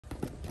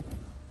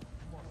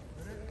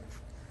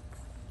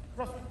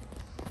Russell.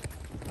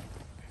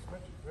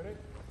 Switch. Ready?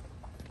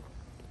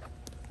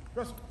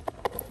 Russell.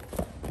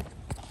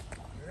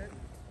 Ready?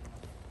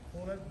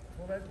 Pull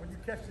that. When you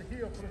catch the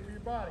heel, put it to your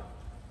body.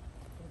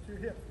 Put it to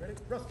your hip. Ready?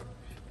 Russell.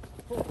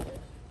 Pull.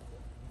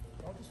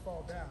 Don't just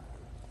fall down.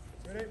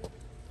 Ready?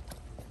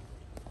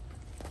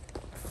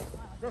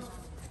 Russell.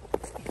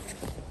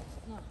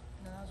 No,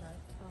 that was right.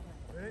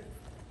 Okay. Ready?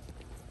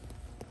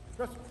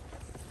 Russell.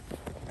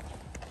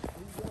 Here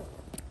you go.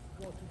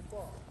 You're going too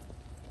far.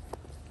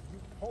 You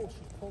pulse,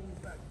 you pull me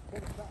back. You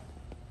pull it back.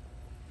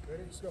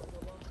 Ready? Let's go.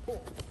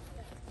 Pull.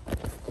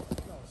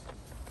 No.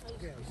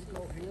 Again, you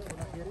go here when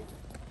I hit it.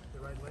 The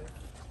right leg.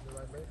 The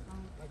right leg.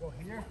 I go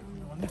here.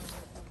 On this.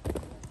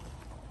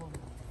 Pull me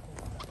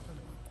back.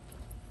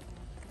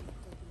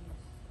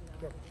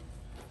 Go.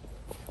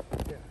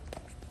 Yeah.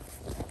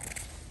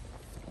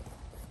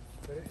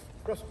 Ready?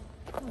 Russell.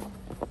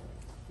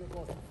 Still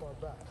going too far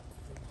back.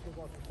 Still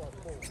going too far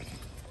forward.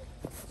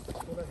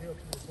 Pull that heel to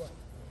your butt.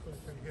 Put it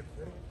to your hip.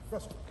 Ready?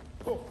 Russell.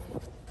 Pull.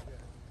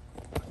 Yeah.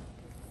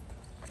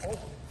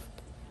 Pulse.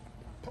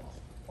 Pulse.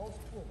 Pulse.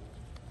 Pull.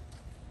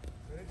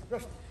 Ready?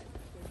 Russell.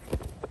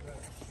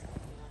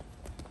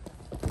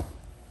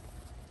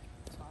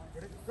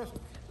 Ready?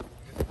 Russell.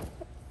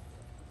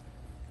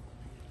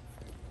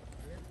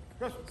 Ready?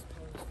 Russell.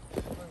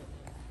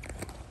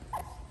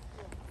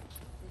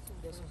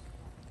 This one.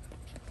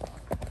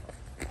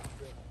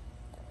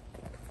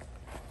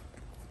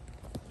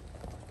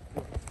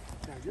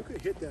 Now you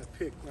could hit that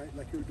pick, right,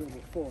 like you were doing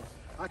before.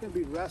 I can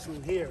be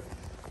wrestling here,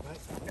 right,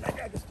 and I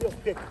can still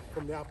pick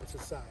from the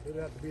opposite side. It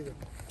doesn't have to be the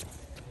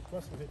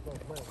wrestling hit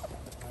both ways.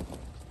 Right?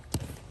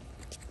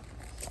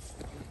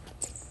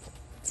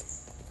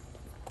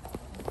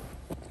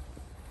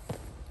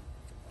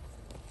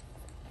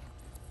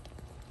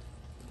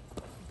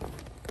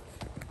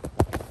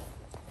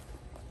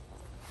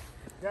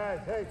 Guys,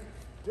 hey,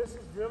 this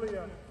is really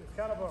it's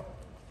kind of a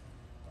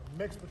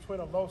mix between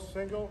a low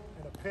single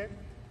and a pick.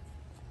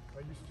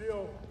 But you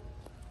still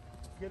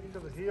get into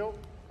the heel,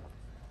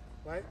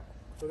 right?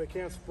 So they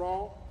can't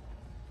sprawl,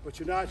 but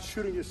you're not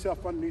shooting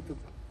yourself underneath the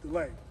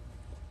leg,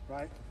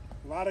 right?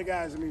 A lot of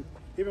guys, I mean,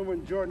 even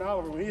when Jordan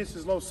Oliver, when he hits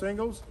his low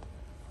singles,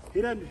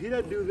 he doesn't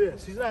do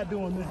this. He's not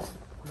doing this,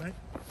 right?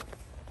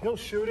 He'll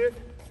shoot it,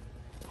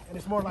 and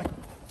it's more like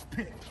a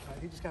pick, right?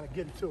 He just kind of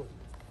getting to it.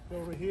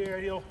 Over here,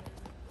 he'll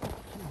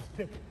just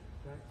pick it,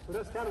 right? So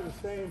that's kind of the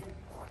same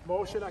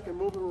motion. I can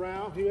move it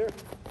around here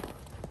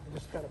and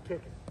just kind of pick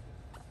it.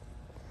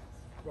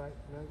 Right,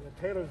 and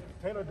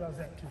Taylor does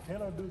that too.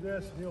 Taylor will do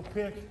this, and he'll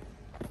pick.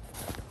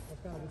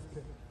 That's kind of this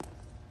pick.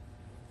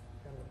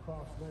 Kind of a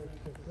cross leg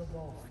pick. Good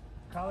ball.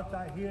 Collar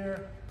tie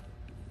here.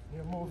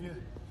 He'll move you.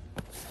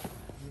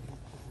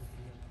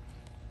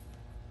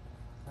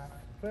 Right.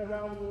 Play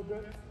around a little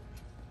bit.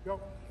 Go.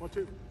 1,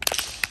 2.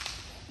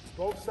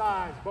 Both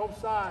sides, both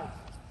sides.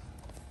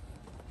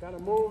 Kind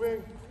of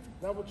moving.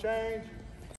 Double change.